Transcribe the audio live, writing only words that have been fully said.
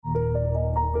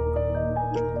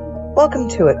Welcome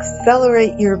to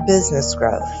Accelerate Your Business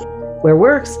Growth, where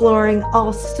we're exploring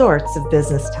all sorts of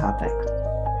business topics.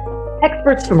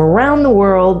 Experts from around the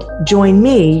world join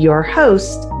me, your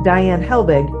host, Diane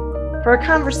Helbig, for a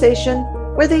conversation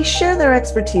where they share their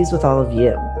expertise with all of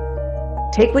you.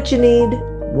 Take what you need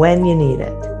when you need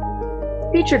it.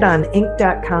 Featured on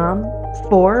Inc.com,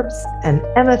 Forbes, and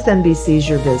MSNBC's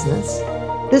Your Business,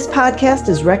 this podcast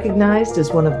is recognized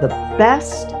as one of the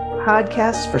best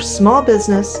podcasts for small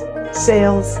business,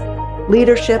 sales,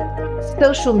 leadership,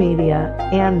 social media,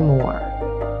 and more.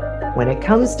 When it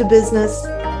comes to business,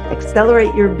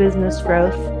 Accelerate Your Business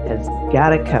Growth has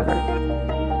got it covered.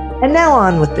 And now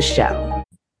on with the show.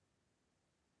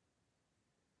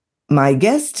 My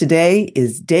guest today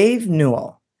is Dave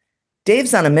Newell.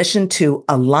 Dave's on a mission to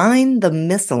align the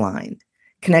misaligned,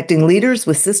 connecting leaders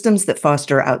with systems that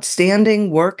foster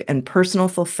outstanding work and personal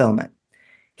fulfillment.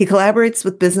 He collaborates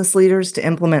with business leaders to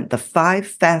implement the 5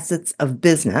 facets of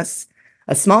business,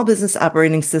 a small business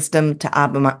operating system to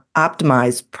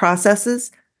optimize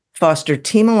processes, foster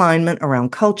team alignment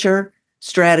around culture,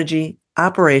 strategy,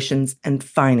 operations, and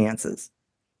finances.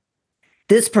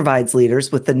 This provides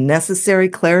leaders with the necessary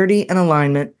clarity and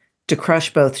alignment to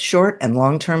crush both short and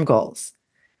long-term goals.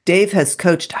 Dave has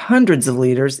coached hundreds of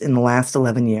leaders in the last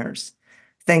 11 years.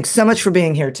 Thanks so much for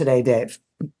being here today, Dave.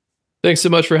 Thanks so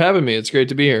much for having me. It's great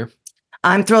to be here.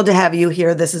 I'm thrilled to have you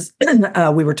here. This is,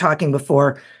 we were talking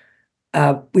before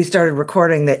we started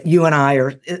recording that you and I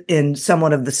are in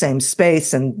somewhat of the same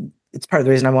space. And it's part of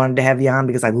the reason I wanted to have you on,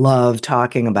 because I love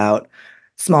talking about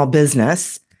small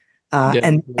business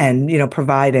and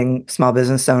providing small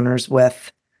business owners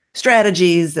with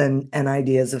strategies and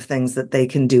ideas of things that they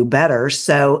can do better.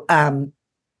 So I'm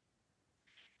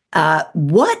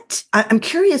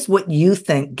curious what you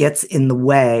think gets in the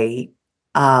way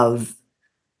of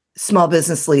small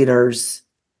business leaders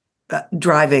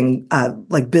driving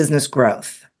business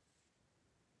growth.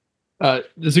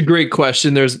 That's a great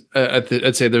question.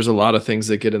 I'd say there's a lot of things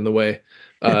that get in the way.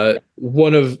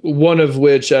 One of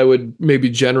which I would maybe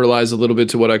generalize a little bit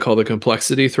to what I call the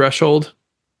complexity threshold.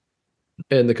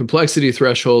 And the complexity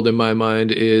threshold in my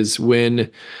mind is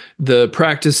when the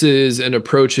practices and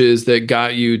approaches that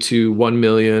got you to 1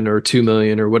 million or 2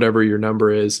 million or whatever your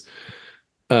number is,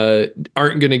 aren't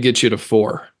going to get you to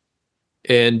 4.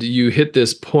 And you hit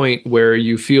this point where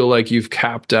you feel like you've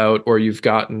capped out or you've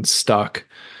gotten stuck,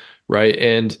 right?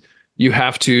 And you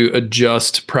have to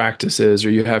adjust practices,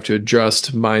 or you have to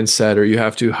adjust mindset, or you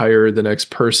have to hire the next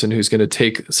person who's going to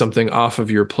take something off of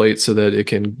your plate so that it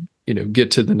can get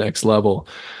to the next level.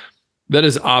 That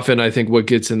is often, I think, what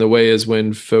gets in the way, is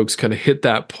when folks kind of hit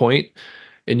that point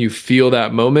and you feel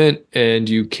that moment and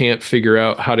you can't figure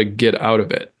out how to get out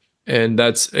of it. And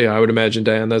that's, I would imagine,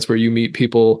 Diane, that's where you meet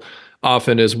people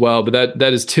often as well. But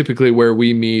that is typically where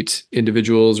we meet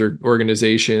individuals or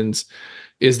organizations,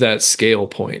 is that scale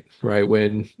point, right?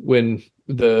 When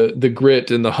the grit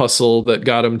and the hustle that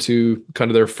got them to kind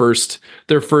of their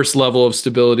first level of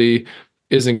stability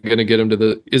isn't going to get them to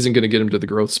the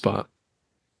growth spot.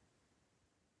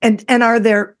 And are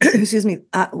there,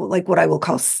 like what I will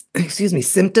call,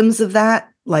 symptoms of that?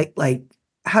 Like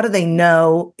how do they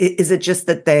know? Is it just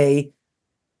that they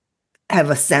have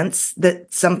a sense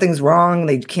that something's wrong,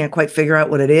 they can't quite figure out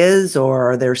what it is?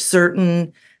 Or are there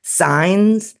certain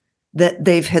signs that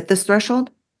they've hit this threshold?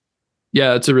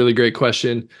 Yeah, that's a really great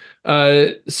question.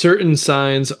 Certain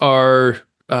signs are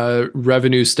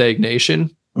revenue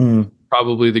stagnation.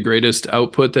 Probably the greatest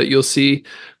output that you'll see,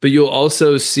 but you'll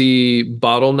also see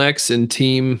bottlenecks in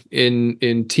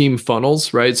team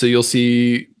funnels, right? So you'll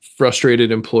see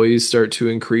frustrated employees start to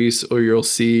increase, or you'll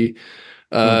see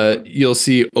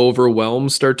overwhelm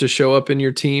start to show up in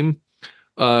your team,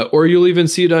 or you'll even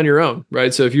see it on your own,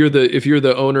 right? So if you're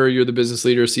the owner, you're the business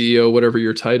leader, CEO, whatever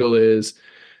your title is,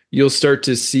 you'll start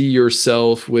to see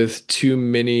yourself with too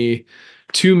many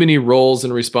roles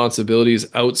and responsibilities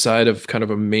outside of kind of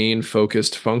a main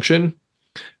focused function.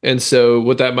 And so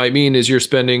what that might mean is you're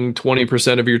spending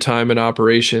 20% of your time in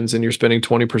operations, and you're spending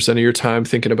 20% of your time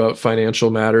thinking about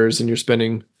financial matters, and you're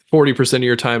spending 40% of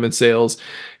your time in sales.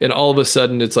 And all of a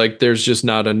sudden it's like, there's just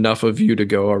not enough of you to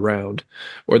go around,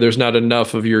 or there's not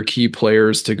enough of your key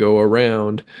players to go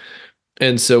around.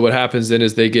 And so what happens then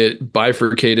is they get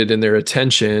bifurcated in their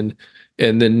attention,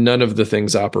 and then none of the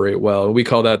things operate well. We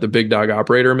call that the big dog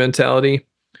operator mentality,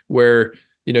 where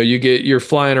you're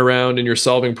flying around and you're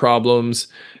solving problems,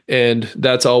 and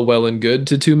that's all well and good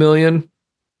to 2 million,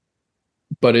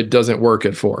 but it doesn't work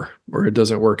at 4, or it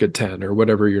doesn't work at 10, or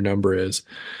whatever your number is.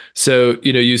 So,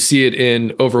 you see it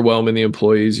in overwhelming the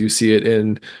employees, you see it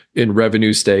in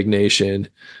revenue stagnation,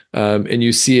 and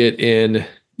you see it in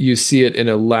you see it in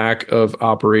a lack of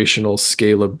operational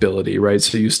scalability, right?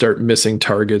 So you start missing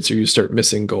targets or you start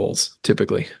missing goals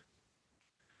typically.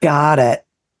 Got it.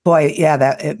 Boy, yeah,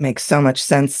 that it makes so much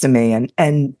sense to me.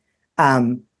 And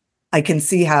I can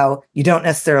see how you don't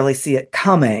necessarily see it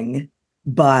coming,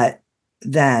 but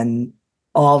then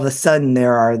all of a sudden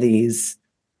there are these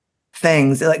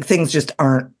things, like things just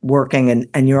aren't working,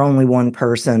 and you're only one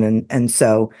person, and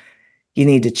so you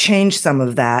need to change some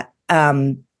of that.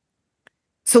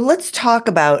 So let's talk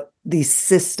about these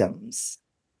systems.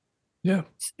 Yeah.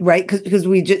 Right. Because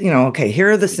we just, okay,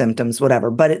 here are the symptoms, whatever.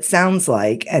 But it sounds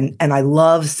like, and I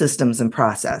love systems and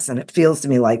process. And it feels to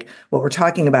me like what we're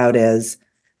talking about is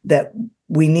that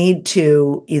we need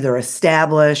to either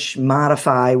establish,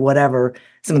 modify, whatever,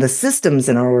 some of the systems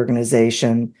in our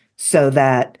organization so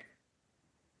that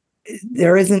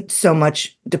there isn't so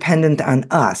much dependent on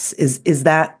us. Is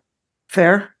that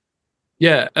fair?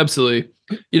 Yeah, absolutely.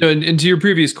 And to your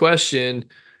previous question,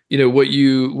 what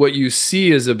you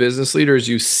see as a business leader is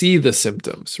you see the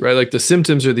symptoms, right? Like the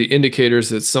symptoms are the indicators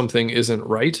that something isn't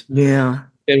right. Yeah.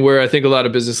 And where I think a lot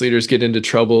of business leaders get into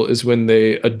trouble is when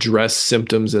they address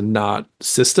symptoms and not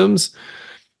systems.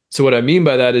 So what I mean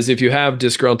by that is if you have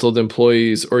disgruntled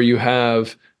employees or you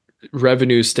have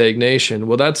revenue stagnation,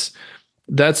 well, that's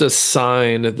a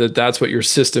sign that that's what your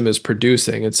system is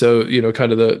producing. And so,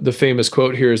 kind of the famous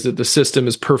quote here is that the system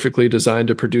is perfectly designed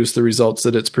to produce the results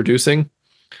that it's producing,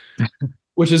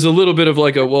 which is a little bit of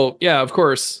like a, well, yeah, of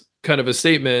course, kind of a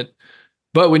statement.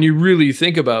 But when you really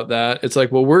think about that, it's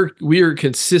like, well, we are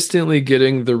consistently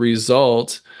getting the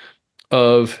result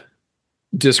of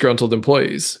disgruntled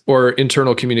employees or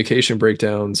internal communication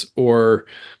breakdowns or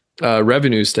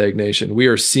revenue stagnation. We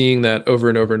are seeing that over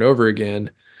and over and over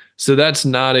again. So that's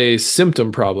not a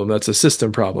symptom problem. That's a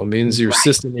system problem. It means your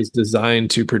system is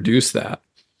designed to produce that.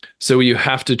 So you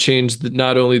have to change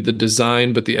not only the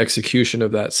design, but the execution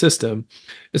of that system.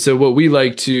 And so what we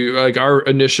like our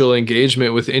initial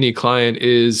engagement with any client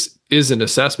is an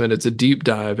assessment. It's a deep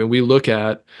dive. And we look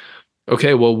at,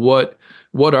 okay, well, what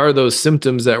are those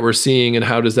symptoms that we're seeing and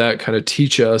how does that kind of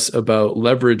teach us about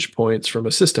leverage points from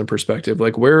a system perspective?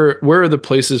 Like where are the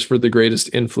places for the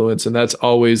greatest influence? And that's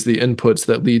always the inputs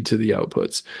that lead to the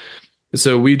outputs. And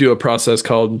so we do a process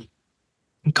called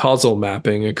causal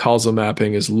mapping, and causal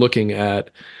mapping is looking at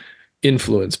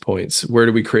influence points. Where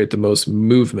do we create the most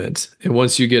movement? And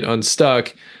once you get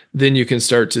unstuck, then you can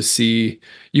start to see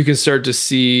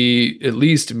at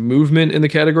least movement in the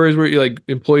categories where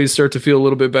employees start to feel a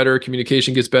little bit better,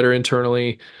 communication gets better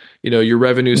internally, your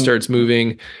revenue starts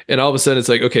moving, and all of a sudden it's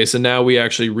like, okay, so now we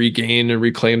actually regain and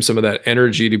reclaim some of that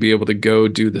energy to be able to go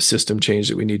do the system change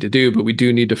that we need to do. But we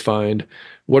do need to find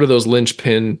what are those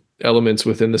linchpin elements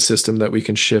within the system that we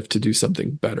can shift to do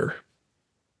something better.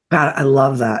 God, I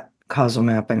love that causal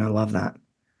mapping. I love that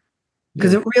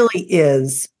because it really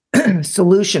is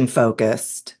solution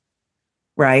focused,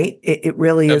 right? It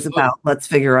really is about, let's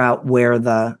figure out where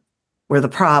the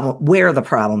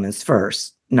problem is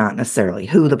first, not necessarily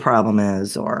who the problem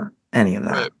is or any of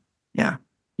that. Right. Yeah.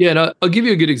 Yeah. And I'll give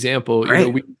you a good example.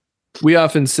 Right. We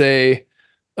often say,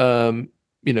 if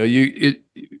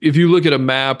you look at a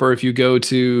map or if you go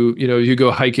to, you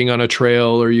go hiking on a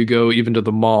trail or you go even to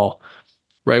the mall,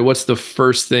 right? What's the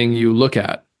first thing you look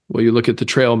at? Well, you look at the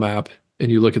trail map and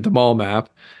you look at the mall map,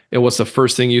 and what's the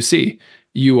first thing you see?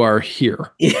 You are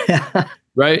here. Yeah.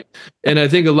 Right. And I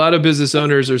think a lot of business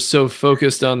owners are so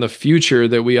focused on the future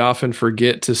that we often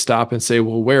forget to stop and say,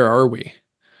 well, where are we?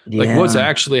 Yeah. Like what's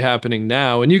actually happening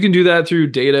now? And you can do that through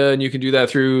data, and you can do that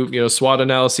through, SWOT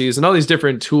analyses and all these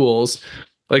different tools.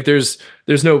 Like there's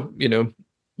no,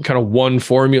 kind of one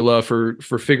formula for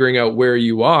figuring out where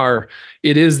you are.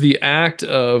 It is the act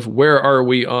of where are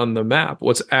we on the map?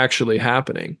 What's actually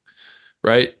happening,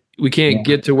 right? We can't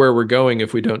get to where we're going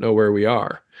if we don't know where we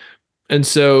are. And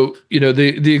so,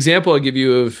 the example I give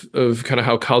you of kind of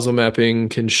how causal mapping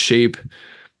can reshape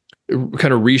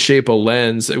a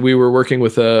lens. We were working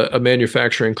with a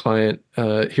manufacturing client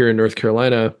here in North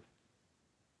Carolina,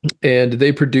 and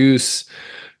they produce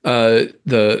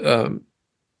the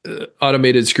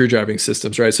automated screw driving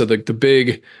systems, right? So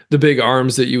the big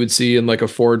arms that you would see in like a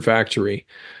Ford factory.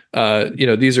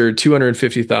 These are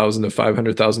 $250,000 to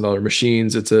 $500,000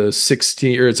 machines. It's a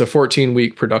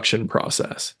 14-week production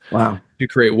process. Wow. To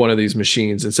create one of these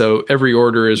machines. And so every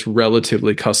order is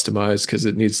relatively customized because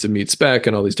it needs to meet spec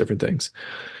and all these different things.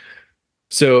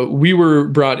 So we were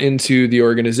brought into the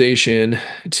organization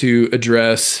to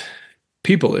address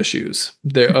people issues.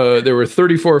 There were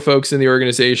 34 folks in the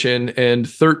organization, and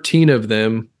 13 of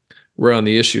them were on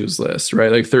the issues list,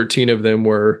 right? Like 13 of them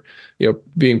were,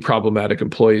 being problematic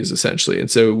employees essentially. And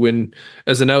so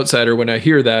as an outsider, when I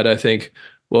hear that, I think,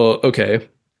 well, okay,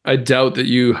 I doubt that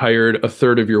you hired a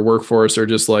third of your workforce are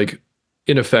just like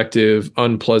ineffective,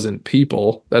 unpleasant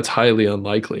people. That's highly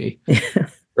unlikely.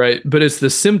 Right. But it's the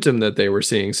symptom that they were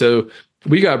seeing. So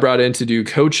we got brought in to do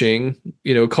coaching,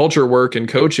 culture work and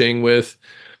coaching with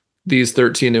these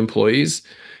 13 employees.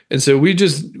 And so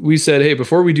we said, hey,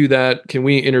 before we do that, can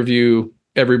we interview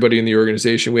everybody in the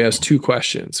organization? We asked 2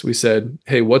 questions. We said,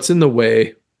 hey, what's in the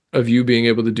way of you being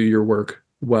able to do your work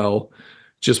well?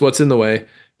 Just what's in the way?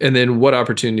 And then what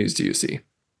opportunities do you see?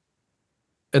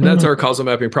 And that's our causal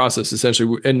mapping process,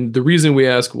 essentially. And the reason we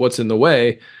ask what's in the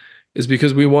way is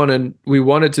because we want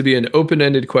it to be an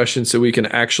open-ended question so we can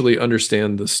actually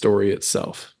understand the story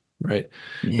itself, right?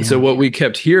 Yeah. And so what we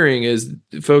kept hearing is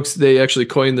folks, they actually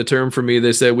coined the term for me.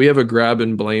 They said, we have a grab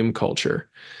and blame culture,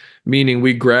 meaning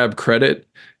we grab credit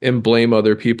and blame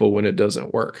other people when it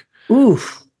doesn't work.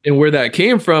 Oof. And where that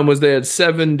came from was they had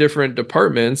 7 different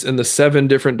departments, and the 7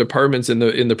 different departments in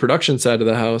the production side of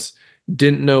the house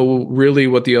didn't know really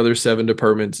what the other 7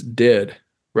 departments did.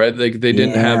 Right. They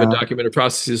didn't have a documented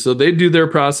process. So they'd do their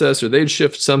process or they'd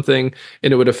shift something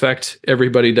and it would affect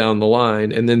everybody down the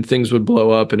line. And then things would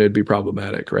blow up and it'd be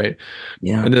problematic. Right.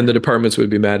 Yeah. And then the departments would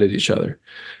be mad at each other.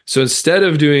 So instead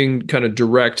of doing kind of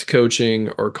direct coaching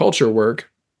or culture work,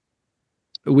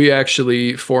 we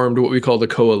actually formed what we called a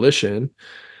coalition.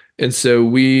 And so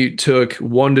we took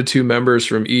 1 to 2 members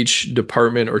from each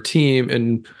department or team.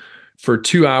 And for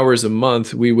 2 hours a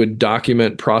month, we would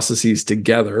document processes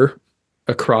together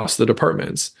across the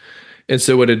departments. And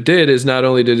so what it did is not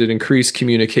only did it increase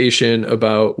communication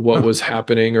about what was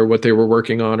happening or what they were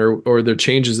working on or the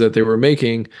changes that they were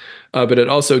making, but it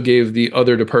also gave the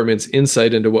other departments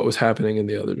insight into what was happening in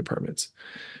the other departments.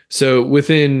 So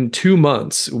within 2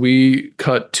 months, we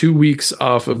cut 2 weeks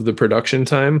off of the production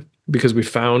time because we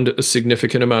found a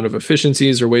significant amount of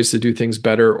efficiencies or ways to do things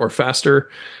better or faster.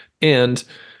 And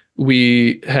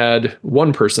we had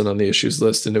 1 person on the issues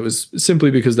list, and it was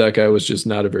simply because that guy was just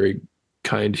not a very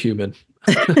kind human.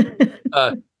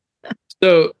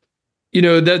 So,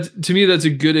 that to me, that's a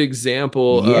good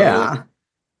example of,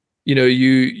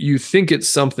 you think it's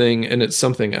something and it's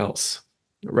something else,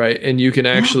 right? And you can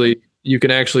actually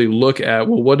look at,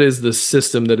 well, what is the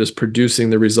system that is producing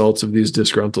the results of these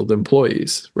disgruntled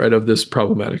employees, right? Of this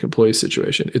problematic employee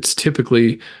situation. It's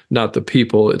typically not the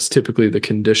people, it's typically the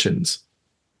conditions.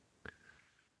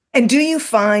 And do you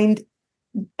find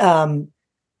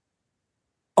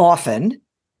often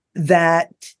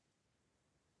that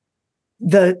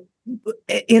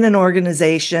in an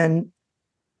organization,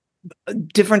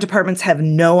 different departments have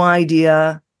no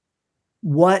idea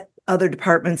what other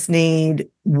departments need,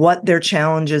 what their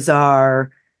challenges are,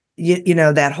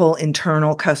 that whole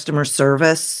internal customer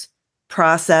service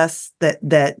process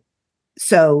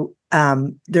so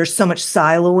there's so much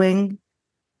siloing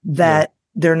that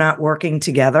they're not working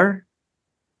together?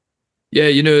 Yeah,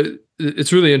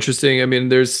 it's really interesting. I mean,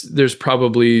 there's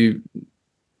probably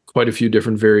quite a few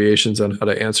different variations on how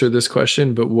to answer this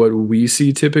question, but what we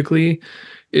see typically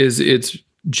is it's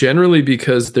generally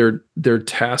because they're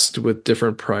tasked with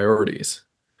different priorities.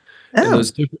 Oh.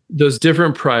 And those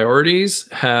different priorities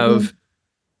have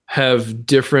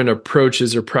different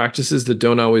approaches or practices that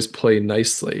don't always play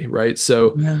nicely, right?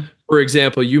 So, for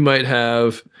example, you might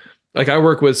have, like, I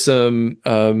work with some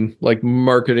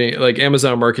marketing, like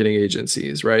Amazon marketing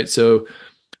agencies, right? So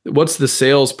what's the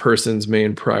salesperson's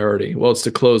main priority? Well, it's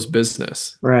to close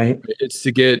business. Right. It's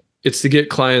to get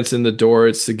clients in the door.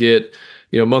 It's to get,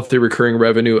 monthly recurring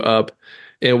revenue up.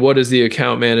 And what is the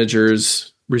account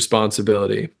manager's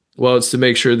responsibility? Well, it's to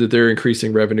make sure that they're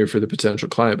increasing revenue for the potential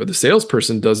client, but the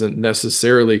salesperson doesn't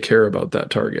necessarily care about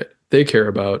that target. They care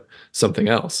about something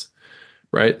else.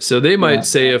 Right. So they might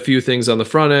say a few things on the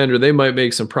front end, or they might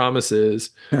make some promises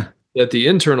that the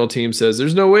internal team says,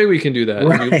 there's no way we can do that.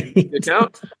 Right.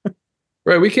 Account?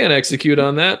 Right. We can't execute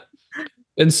on that.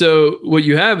 And so what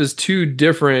you have is 2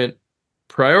 different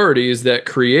priorities that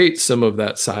create some of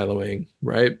that siloing,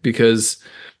 right? Because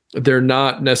they're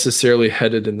not necessarily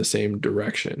headed in the same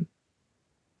direction.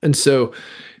 And so,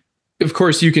 of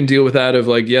course, you can deal with that of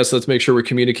like, yes, let's make sure we're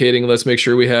communicating. Let's make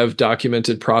sure we have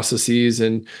documented processes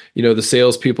and, the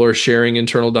salespeople are sharing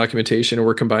internal documentation and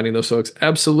we're combining those folks.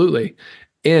 Absolutely.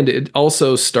 And it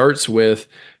also starts with,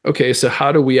 okay, so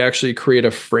how do we actually create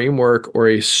a framework or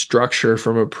a structure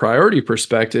from a priority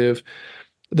perspective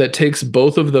that takes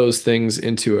both of those things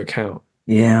into account?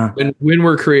 Yeah. When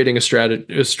we're creating a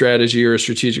strategy or a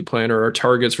strategic plan or our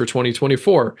targets for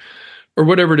 2024 or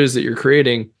whatever it is that you're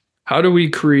creating, how do we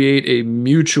create a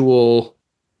mutual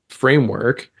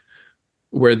framework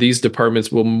where these departments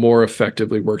will more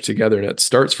effectively work together. And it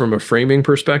starts from a framing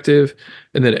perspective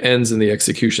and then ends in the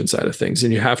execution side of things.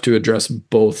 And you have to address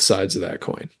both sides of that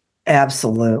coin.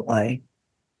 Absolutely.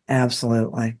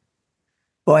 Absolutely.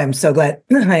 Boy, I'm so glad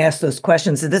I asked those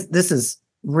questions. This is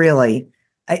really,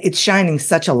 it's shining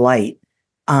such a light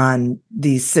on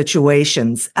these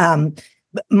situations.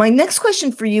 My next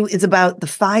question for you is about the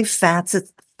 5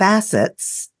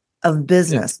 facets of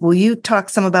business. Yeah. Will you talk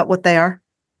some about what they are?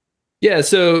 Yeah.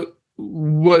 So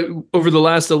over the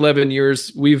last 11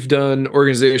 years, we've done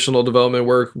organizational development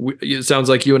work. It sounds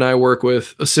like you and I work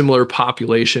with a similar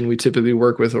population. We typically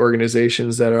work with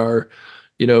organizations that are,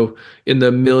 in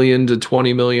the 1 million to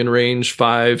 20 million range.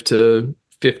 5 to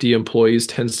 50 employees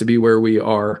tends to be where we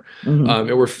are. Mm-hmm.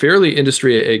 And we're fairly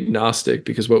industry agnostic,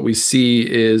 because what we see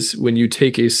is when you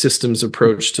take a systems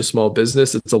approach to small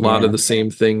business, it's a lot of the same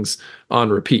things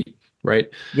on repeat, right?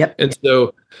 Yep. And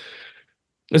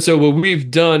so what we've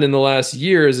done in the last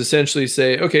year is essentially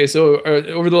say, okay, so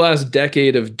over the last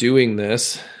decade of doing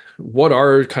this, what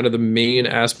are kind of the main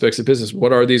aspects of business?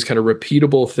 What are these kind of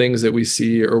repeatable things that we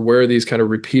see, or where are these kind of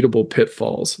repeatable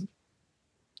pitfalls?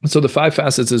 So the 5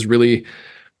 facets is really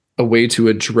a way to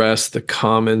address the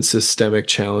common systemic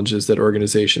challenges that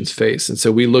organizations face. And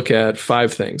so we look at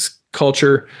 5 things: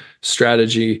 culture,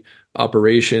 strategy,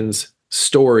 operations,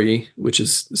 story, which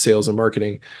is sales and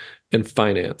marketing, and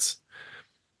finance.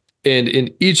 And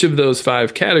in each of those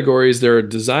 5 categories, there are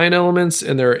design elements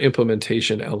and there are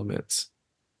implementation elements.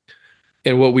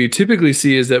 And what we typically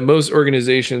see is that most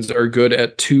organizations are good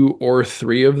at 2 or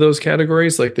 3 of those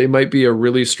categories. Like, they might be a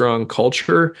really strong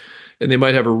culture and they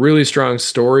might have a really strong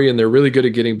story and they're really good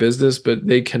at getting business, but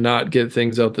they cannot get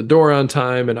things out the door on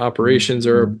time, and operations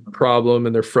are a problem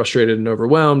and they're frustrated and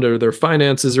overwhelmed, or their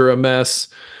finances are a mess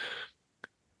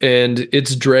and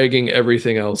it's dragging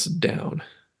everything else down.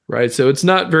 Right. So it's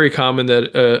not very common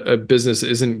that a business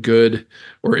isn't good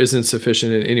or isn't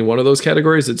sufficient in any one of those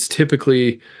categories. It's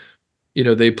typically,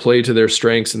 they play to their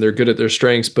strengths and they're good at their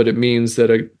strengths, but it means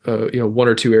that 1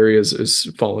 or 2 areas is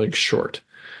falling short.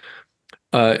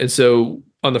 And so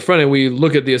on the front end, we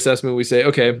look at the assessment. We say,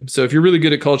 okay, so if you're really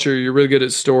good at culture, you're really good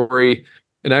at story,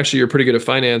 and actually you're pretty good at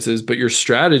finances, but your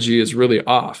strategy is really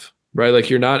off, right? Like,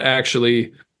 you're not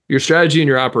actually. Your strategy and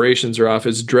your operations are off.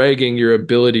 It's dragging your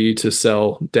ability to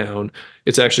sell down.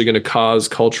 It's actually going to cause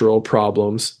cultural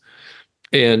problems,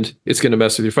 and it's going to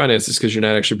mess with your finances because you're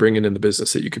not actually bringing in the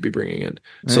business that you could be bringing in.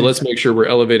 Right. So let's make sure we're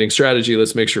elevating strategy.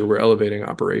 Let's make sure we're elevating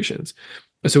operations.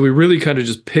 And so we really kind of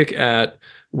just pick at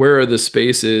where are the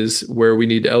spaces where we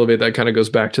need to elevate. That kind of goes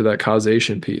back to that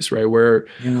causation piece, right? Where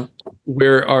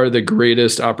are the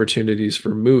greatest opportunities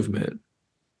for movement?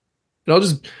 And I'll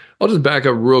just back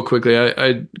up real quickly.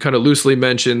 I kind of loosely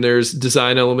mentioned there's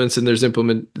design elements and there's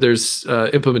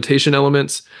implementation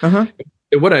elements. Uh-huh.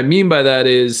 And what I mean by that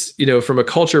is, from a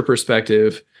culture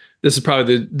perspective, this is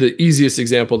probably the easiest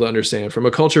example to understand. From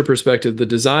a culture perspective, the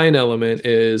design element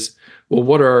is, well,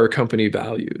 what are our company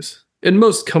values? And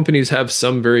most companies have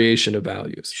some variation of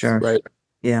values. Sure. Right.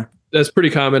 Yeah. That's pretty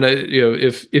common.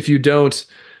 If you don't,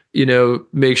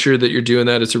 make sure that you're doing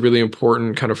that. It's a really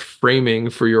important kind of framing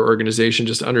for your organization,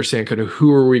 just to understand kind of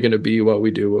who are we going to be while we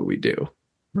do what we do,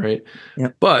 right?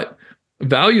 Yep. But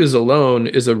values alone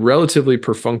is a relatively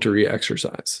perfunctory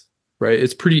exercise, right?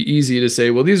 It's pretty easy to say,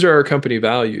 well, these are our company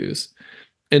values.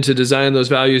 And to design those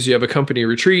values, you have a company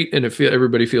retreat and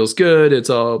everybody feels good. It's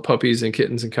all puppies and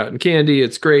kittens and cotton candy.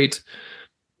 It's great.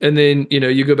 And then,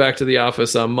 you go back to the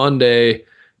office on Monday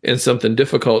and something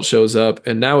difficult shows up,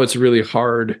 and now it's really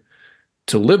hard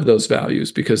to live those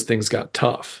values because things got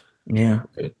tough. Yeah.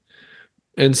 Right?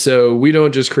 And so we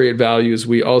don't just create values,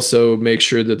 we also make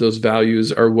sure that those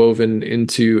values are woven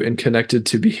into and connected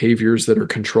to behaviors that are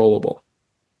controllable.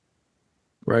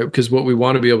 Right? Because what we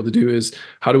want to be able to do is,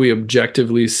 how do we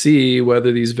objectively see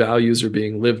whether these values are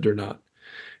being lived or not?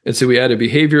 And so we add a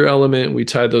behavior element, we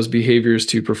tie those behaviors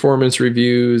to performance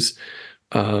reviews,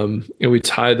 and we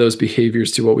tie those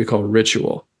behaviors to what we call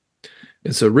ritual.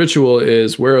 And so ritual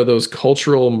is, where are those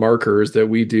cultural markers that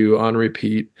we do on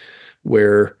repeat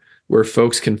where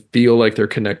folks can feel like they're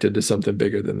connected to something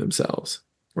bigger than themselves,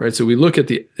 right? So we look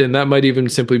at and that might even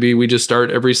simply be, we just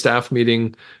start every staff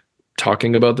meeting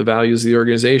talking about the values of the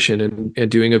organization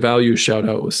and doing a value shout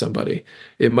out with somebody.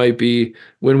 It might be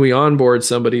when we onboard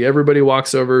somebody, everybody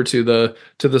walks over to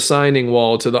the signing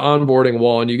wall, to the onboarding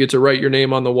wall, and you get to write your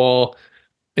name on the wall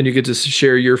and you get to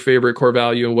share your favorite core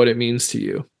value and what it means to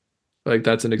you. Like,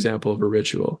 that's an example of a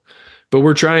ritual. But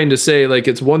we're trying to say, like,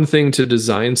 it's one thing to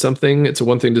design something. It's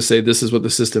one thing to say this is what the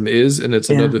system is, and it's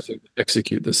another thing to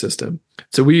execute the system.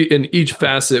 So in each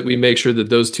facet, we make sure that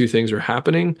those two things are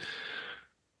happening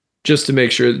just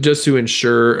to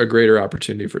ensure a greater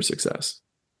opportunity for success.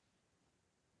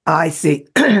 I see.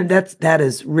 That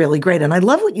is really great. And I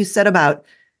love what you said about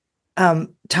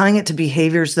tying it to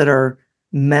behaviors that are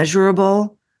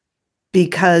measurable,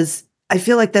 because I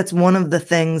feel like that's one of the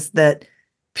things that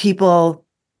people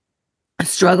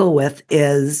struggle with,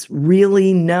 is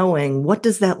really knowing, what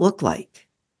does that look like?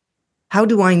 How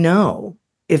do I know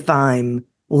if I'm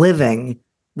living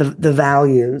the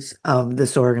values of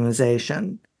this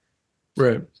organization?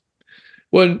 Right.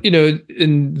 Well,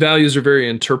 and values are very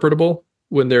interpretable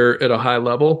when they're at a high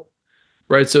level,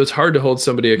 right? So it's hard to hold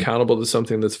somebody accountable to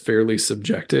something that's fairly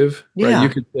subjective,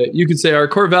 right? You could say our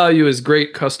core value is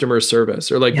great customer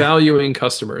service, or like valuing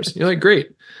customers. You're like,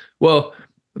 great. Well,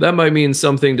 that might mean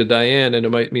something to Diane, and it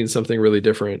might mean something really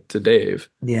different to Dave,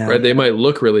 right? They might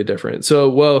look really different. So,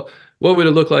 well, what would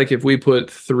it look like if we put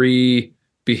 3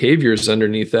 behaviors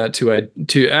underneath that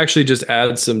to actually just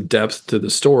add some depth to the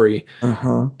story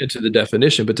and to the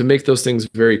definition, but to make those things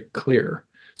very clear?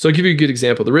 So I'll give you a good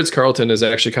example. The Ritz-Carlton is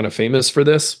actually kind of famous for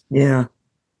this. Yeah.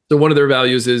 So one of their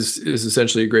values is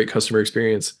essentially a great customer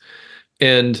experience.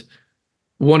 And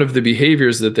one of the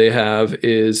behaviors that they have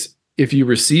is, if you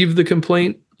receive the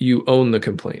complaint, you own the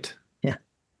complaint. Yeah.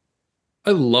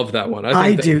 I love that one.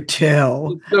 I do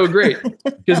too. It's so great.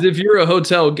 Because if you're a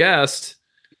hotel guest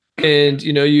and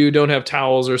you don't have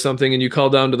towels or something, and you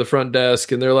call down to the front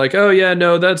desk and they're like, oh yeah,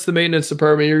 no, that's the maintenance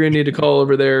department, you're gonna need to call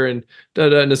over there, and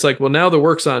and it's like, well, now the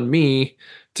work's on me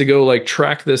to go like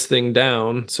track this thing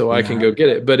down so I can go get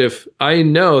it. But if I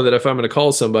know that if I'm going to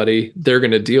call somebody, they're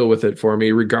going to deal with it for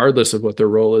me regardless of what their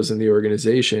role is in the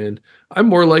organization, I'm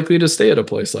more likely to stay at a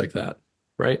place like that,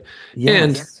 right?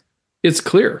 And it's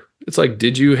clear. It's like,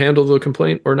 did you handle the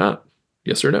complaint or not?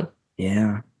 Yes or no?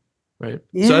 Yeah. Right.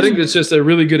 Yeah. So I think it's just a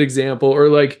really good example. Or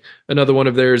like another one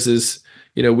of theirs is,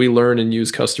 we learn and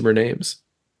use customer names.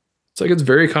 It's like, it's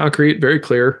very concrete, very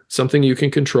clear, something you can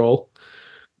control,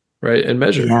 right, and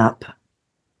measure. Yep.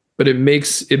 But it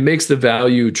makes the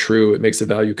value true. It makes the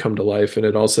value come to life, and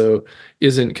it also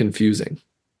isn't confusing.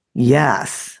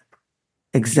 Yes,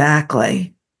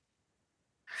 exactly.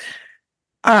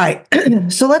 All right.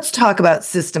 So let's talk about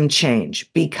system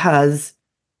change, because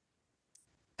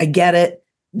I get it.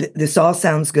 This all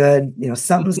sounds good.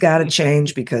 Something's got to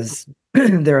change because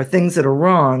there are things that are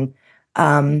wrong.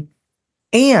 And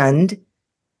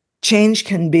change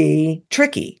can be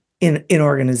tricky in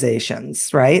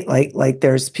organizations, right? Like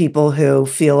there's people who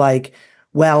feel like,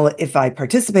 well, if I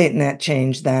participate in that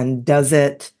change, then does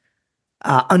it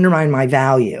undermine my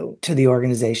value to the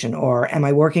organization? Or am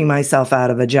I working myself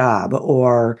out of a job?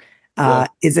 Or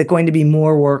is it going to be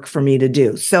more work for me to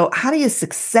do? So how do you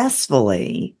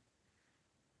successfully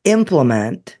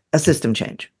implement a system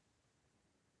change?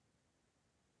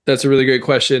 That's a really great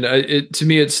question. To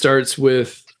me, it starts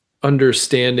with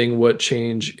understanding what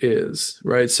change is,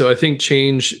 right? So I think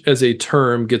change as a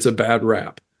term gets a bad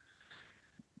rap,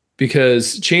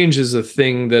 because change is a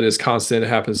thing that is constant. It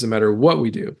happens no matter what we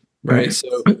do, right?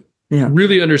 So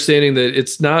really understanding that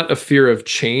it's not a fear of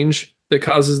change that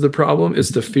causes the problem, it's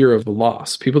the fear of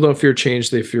loss. People don't fear change,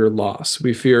 they fear loss.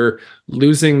 We fear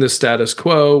losing the status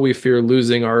quo, we fear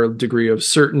losing our degree of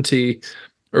certainty,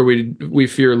 or we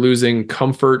fear losing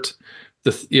comfort.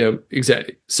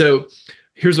 Exactly. So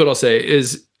here's what I'll say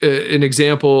is an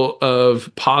example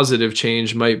of positive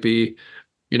change might be,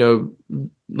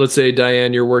 let's say,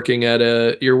 Diane, you're working at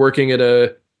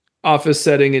a office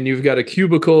setting, and you've got a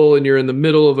cubicle, and you're in the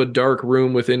middle of a dark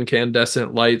room with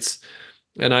incandescent lights.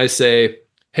 And I say,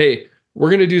 hey, we're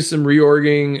going to do some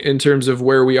reorging in terms of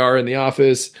where we are in the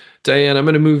office. Diane, I'm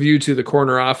going to move you to the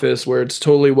corner office where it's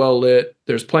totally well lit.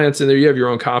 There's plants in there. You have your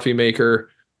own coffee maker.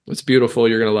 It's beautiful.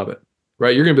 You're going to love it,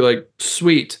 right? You're going to be like,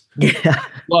 sweet. Yeah.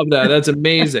 Love that. That's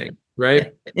amazing,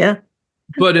 right? Yeah.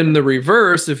 But in the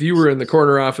reverse, if you were in the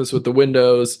corner office with the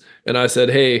windows and I said,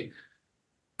 hey,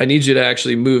 I need you to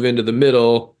actually move into the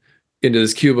middle, into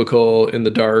this cubicle in the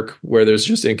dark where there's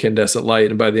just incandescent light,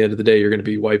 and by the end of the day, you're going to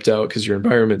be wiped out because your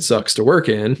environment sucks to work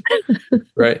in,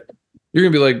 right? You're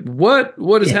going to be like,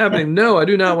 what is happening? No, I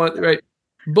do not want, right?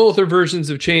 Both are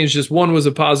versions of change. Just one was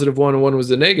a positive one and one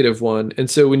was a negative one. And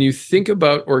so when you think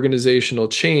about organizational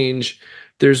change,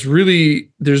 there's really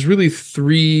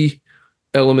 3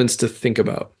 elements to think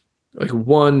about. Like,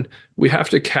 one, we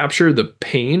have to capture the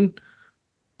pain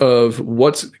of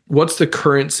what's the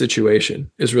current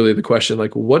situation is really the question.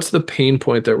 Like, what's the pain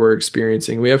point that we're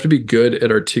experiencing? We have to be good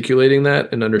at articulating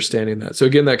that and understanding that. So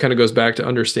again, that kind of goes back to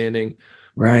understanding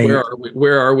Right.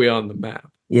 Where are we on the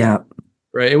map? Yeah.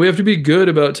 Right. And we have to be good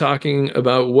about talking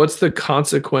about what's the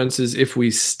consequences if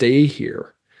we stay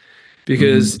here.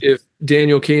 Because if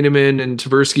Daniel Kahneman and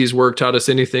Tversky's work taught us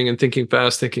anything in Thinking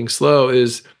Fast, Thinking Slow,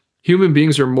 is human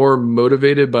beings are more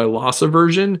motivated by loss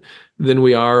aversion than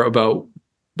we are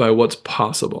by what's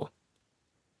possible.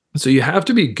 So you have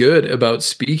to be good about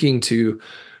speaking to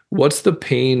what's the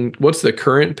pain, what's the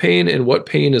current pain, and what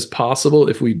pain is possible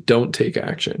if we don't take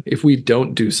action. If we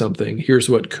don't do something, here's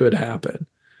what could happen.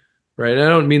 Right. And I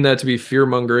don't mean that to be fear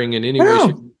mongering in any way,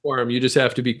 shape, or form. You just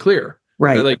have to be clear.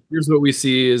 Right. Like, here's what we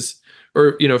see is,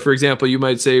 or, for example, you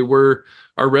might say our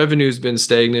revenue's been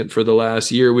stagnant for the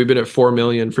last year. We've been at 4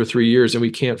 million for 3 years and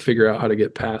we can't figure out how to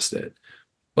get past it.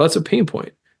 Well, that's a pain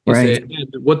point. You say,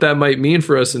 what that might mean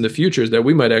for us in the future is that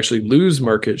we might actually lose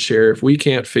market share if we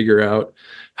can't figure out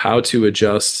how to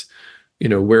adjust,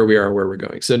 where we are and where we're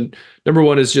going. So number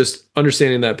one is just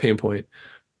understanding that pain point.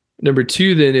 Number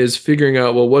two then is figuring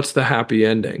out, well, what's the happy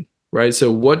ending? Right.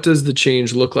 So what does the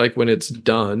change look like when it's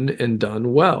done and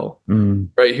done well?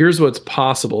 Right. Here's what's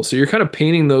possible. So you're kind of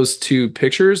painting those two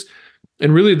pictures,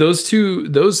 and really those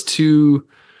two,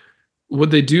 what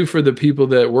they do for the people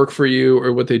that work for you,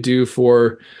 or what they do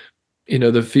for,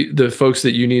 the folks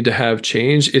that you need to have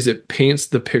change, is it paints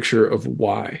the picture of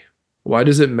why. Why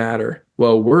does it matter?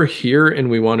 Well, we're here and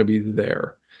we want to be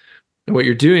there. And what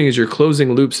you're doing is you're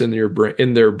closing loops in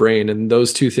their brain, and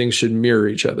those two things should mirror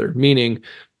each other. Meaning,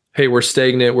 hey, we're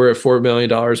stagnant. We're at $4 million.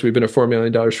 We've been at $4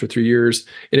 million for 3 years.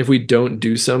 And if we don't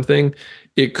do something,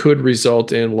 it could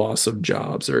result in loss of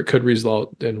jobs, or it could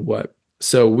result in what?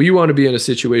 So we want to be in a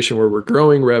situation where we're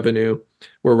growing revenue,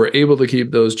 where we're able to keep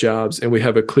those jobs, and we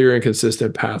have a clear and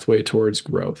consistent pathway towards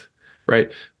growth,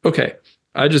 right? Okay,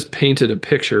 I just painted a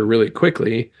picture really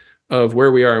quickly of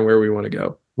where we are and where we want to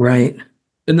go. Right.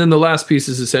 And then the last piece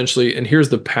is essentially, and here's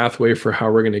the pathway for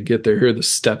how we're going to get there. Here are the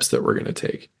steps that we're going to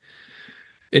take.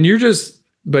 And you're just,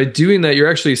 by doing that, you're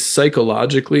actually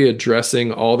psychologically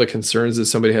addressing all the concerns that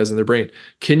somebody has in their brain.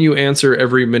 Can you answer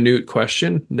every minute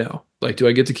question? No. Like, do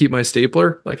I get to keep my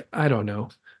stapler? Like, I don't know.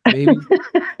 Maybe.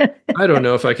 I don't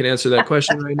know if I can answer that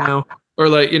question right now. Or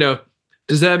like,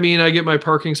 does that mean I get my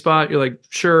parking spot? You're like,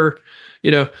 sure.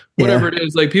 Whatever it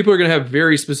is, like, people are going to have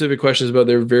very specific questions about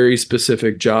their very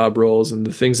specific job roles and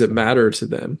the things that matter to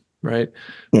them. Right.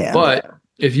 Yeah. But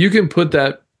if you can put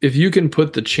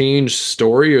the change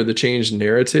story or the change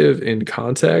narrative in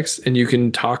context, and you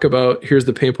can talk about, here's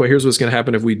the pain point, here's what's going to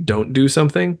happen if we don't do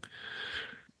something,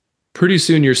 pretty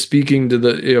soon you're speaking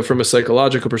to from a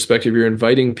psychological perspective, you're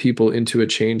inviting people into a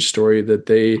change story that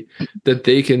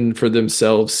they can for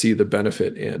themselves see the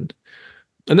benefit in.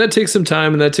 And that takes some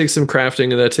time, and that takes some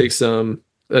crafting, and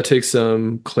that takes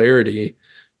some clarity,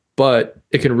 but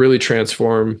it can really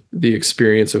transform the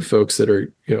experience of folks that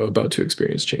are, about to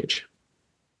experience change.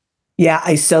 Yeah,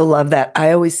 I so love that.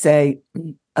 I always say,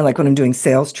 I like when I'm doing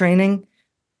sales training,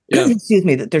 excuse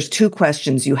me, that there's two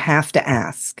questions you have to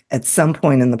ask at some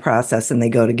point in the process, and they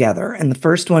go together. And the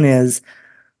first one is,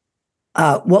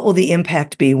 what will the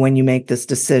impact be when you make this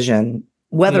decision,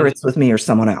 whether it's with me or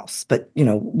someone else? But,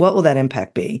 what will that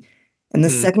impact be? And the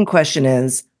second question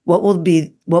is, what will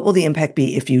the impact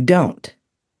be if you don't?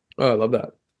 Oh, I love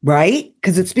that. Right?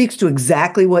 Because it speaks to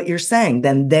exactly what you're saying.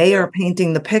 Then they are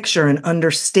painting the picture and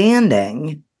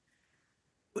understanding,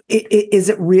 is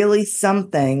it really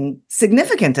something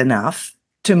significant enough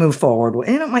to move forward with?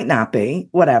 And it might not be,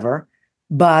 whatever.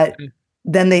 But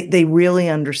then they really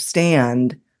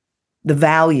understand the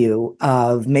value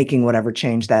of making whatever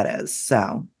change that is.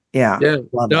 So, yeah.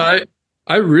 Love that.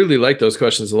 I really like those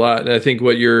questions a lot. And I think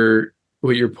what you're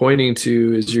pointing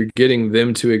to is you're getting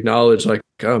them to acknowledge, like,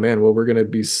 oh man, well, we're going to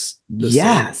be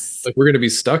like, we're going to be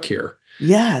stuck here.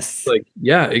 Yes. Like,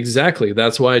 yeah, exactly.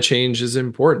 That's why change is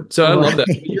important. So I love that.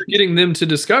 You're getting them to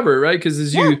discover, right? Because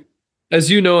as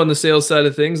you know, on the sales side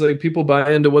of things, like, people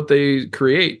buy into what they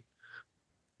create.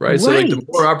 Right. So like, the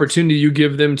more opportunity you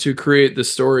give them to create the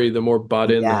story, the more bought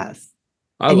in. Yes.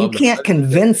 And you can't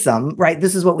convince them, right?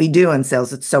 This is what we do in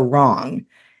sales. It's so wrong,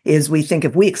 is we think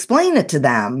if we explain it to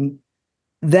them,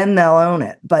 then they'll own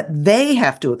it, but they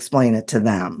have to explain it to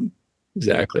them.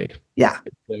 Exactly. Yeah.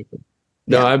 Exactly.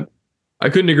 No, I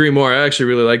couldn't agree more. I actually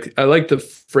really like the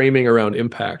framing around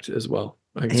impact as well.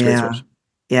 I think it's great.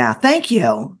 Yeah. Thank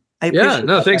you.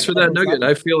 Thanks for that nugget.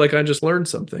 I feel like I just learned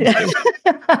something.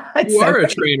 You are a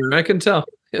trainer. I can tell.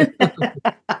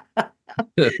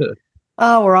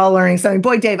 Oh, we're all learning something.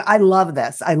 Boy, Dave, I love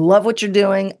this. I love what you're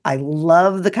doing. I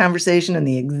love the conversation and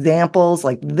the examples.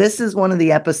 Like, this is one of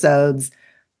the episodes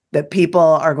that people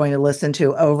are going to listen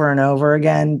to over and over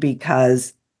again,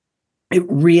 because It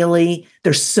really,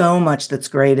 there's so much that's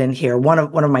great in here. One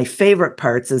of my favorite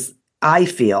parts is, I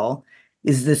feel,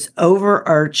 is this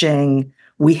overarching,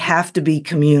 we have to be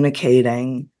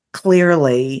communicating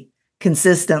clearly,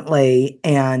 consistently,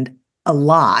 and a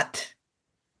lot,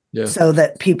 so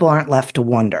that people aren't left to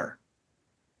wonder.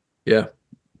 Yeah.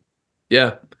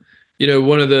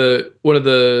 One of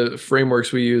the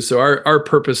frameworks we use, so our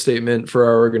purpose statement for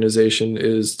our organization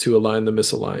is to align the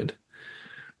misaligned.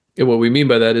 And what we mean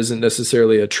by that isn't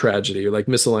necessarily a tragedy. Like,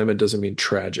 misalignment doesn't mean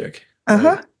tragic.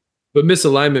 Right? But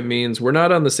misalignment means we're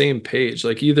not on the same page.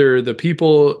 Like, either the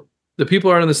people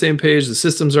aren't on the same page, the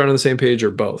systems aren't on the same page,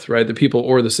 or both, right? The people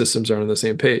or the systems aren't on the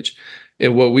same page.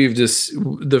 And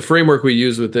the framework we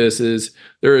use with this is,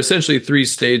 there are essentially 3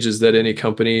 stages that any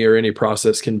company or any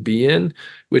process can be in,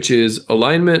 which is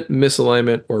alignment,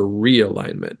 misalignment, or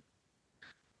realignment,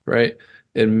 right?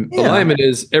 And alignment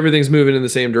is everything's moving in the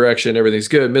same direction, everything's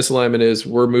good. Misalignment is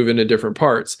we're moving in different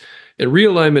parts. And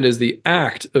realignment is the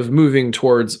act of moving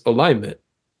towards alignment,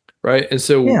 right? And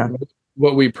so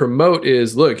what we promote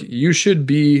is, look, you should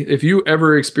be, if you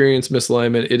ever experience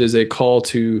misalignment, it is a call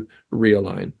to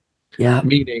realign. Yeah.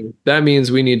 Meaning that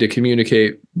means we need to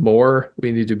communicate more.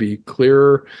 We need to be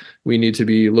clearer. We need to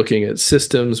be looking at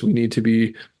systems. We need to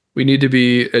be,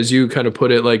 as you kind of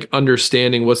put it, like,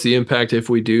 understanding what's the impact if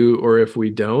we do or if we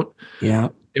don't. Yeah.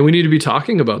 And we need to be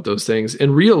talking about those things.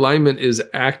 And realignment is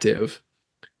active.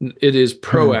 It is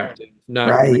proactive,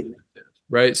 not reactive,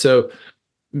 right? So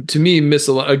to me,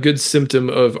 a good symptom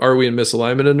of are we in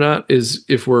misalignment or not is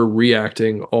if we're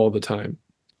reacting all the time.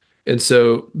 And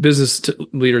so business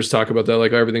leaders talk about that,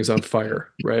 like, everything's on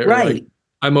fire, right? Right. Or like,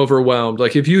 I'm overwhelmed.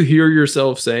 Like, if you hear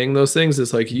yourself saying those things,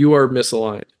 it's like you are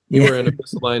misaligned. You are in a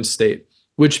misaligned state,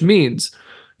 which means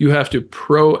you have to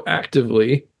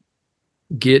proactively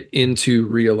get into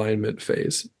realignment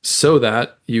phase so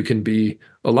that you can be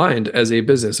aligned as a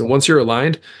business. And once you're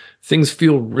aligned, things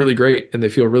feel really great and they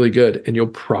feel really good. And you'll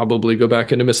probably go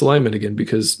back into misalignment again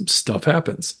because stuff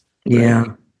happens. Right? Yeah.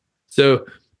 So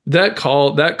that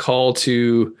call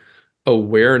to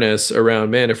awareness around,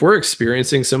 man, if we're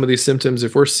experiencing some of these symptoms,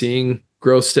 if we're seeing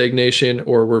growth stagnation,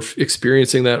 or we're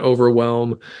experiencing that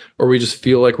overwhelm, or we just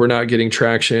feel like we're not getting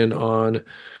traction on,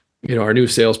 our new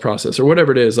sales process or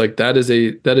whatever it is, like, that is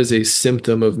a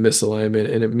symptom of misalignment.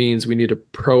 And it means we need to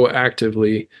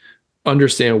proactively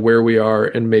understand where we are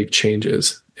and make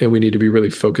changes. And we need to be really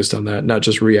focused on that, not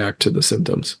just react to the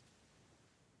symptoms.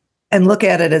 And look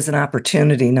at it as an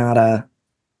opportunity, not a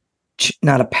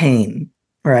pain,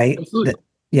 right?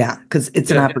 Because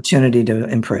it's an opportunity to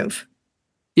improve.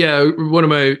 Yeah, one of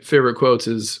my favorite quotes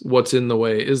is, "What's in the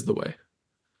way is the way."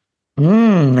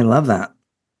 I love that.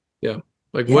 Yeah.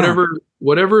 Like,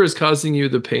 whatever is causing you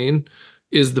the pain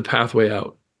is the pathway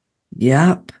out.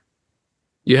 Yep.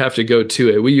 You have to go to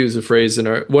it. We use a phrase in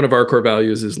one of our core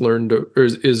values is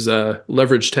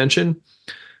leverage tension.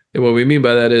 And what we mean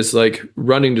by that is, like,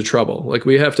 running to trouble. Like,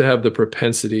 we have to have the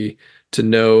propensity to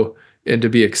know and to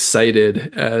be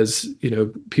excited as,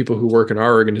 people who work in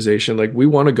our organization. Like, we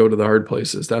want to go to the hard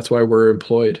places. That's why we're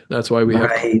employed. That's why we have,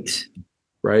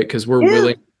 right? Because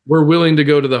we're willing to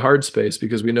go to the hard space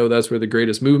because we know that's where the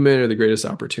greatest movement or the greatest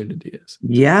opportunity is.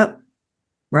 Yep.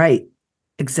 Right.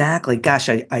 Exactly. Gosh,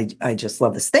 I just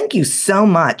love this. Thank you so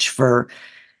much for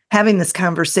having this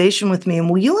conversation with me. And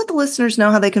will you let the listeners know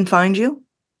how they can find you?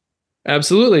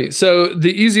 Absolutely. So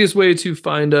the easiest way to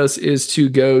find us is to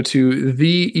go to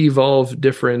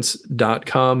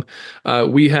theevolvedifference.com.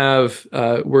 We have,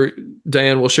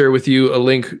 Diane will share with you a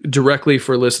link directly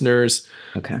for listeners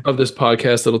of this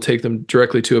podcast that'll take them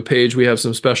directly to a page. We have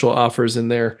some special offers in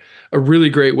there. A really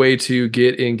great way to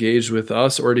get engaged with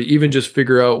us, or to even just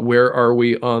figure out where are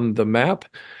we on the map,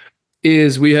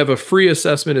 is we have a free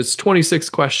assessment. It's 26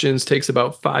 questions, takes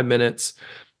about 5 minutes.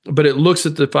 But it looks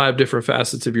at the 5 different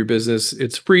facets of your business.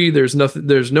 It's free. There's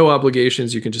no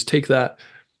obligations. You can just take that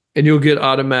and you'll get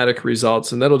automatic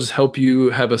results. And that'll just help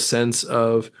you have a sense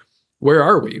of, where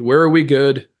are we? Where are we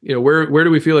good? Where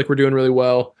do we feel like we're doing really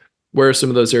well? Where are some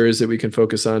of those areas that we can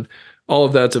focus on? All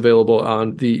of that's available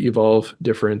on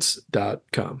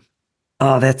theevolvedifference.com.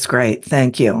 Oh, that's great.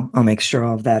 Thank you. I'll make sure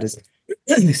all of that is,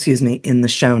 in the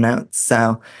show notes.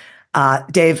 So,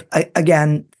 Dave,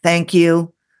 again, thank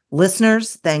you.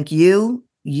 Listeners, thank you.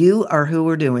 You are who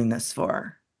we're doing this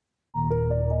for.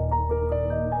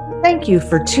 Thank you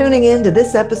for tuning in to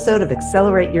this episode of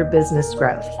Accelerate Your Business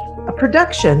Growth, a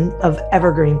production of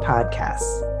Evergreen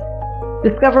Podcasts.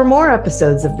 Discover more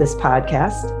episodes of this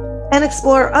podcast and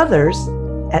explore others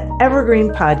at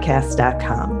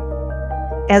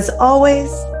evergreenpodcast.com. As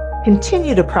always,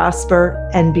 continue to prosper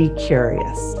and be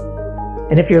curious.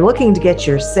 And if you're looking to get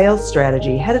your sales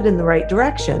strategy headed in the right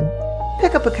direction,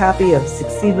 pick up a copy of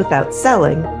Succeed Without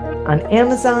Selling on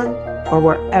Amazon or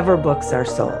wherever books are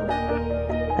sold.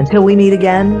 Until we meet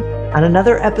again on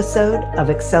another episode of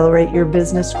Accelerate Your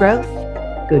Business Growth,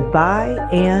 goodbye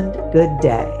and good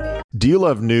day. Do you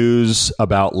love news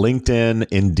about LinkedIn,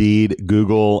 Indeed,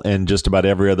 Google, and just about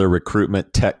every other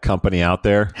recruitment tech company out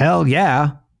there? Hell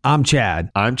yeah. I'm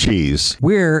Chad. I'm Cheese.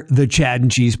 We're the Chad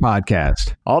and Cheese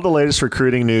Podcast. All the latest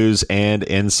recruiting news and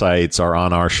insights are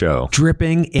on our show.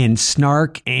 Dripping in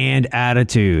snark and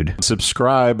attitude.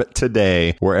 Subscribe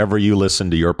today wherever you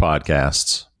listen to your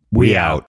podcasts. We out.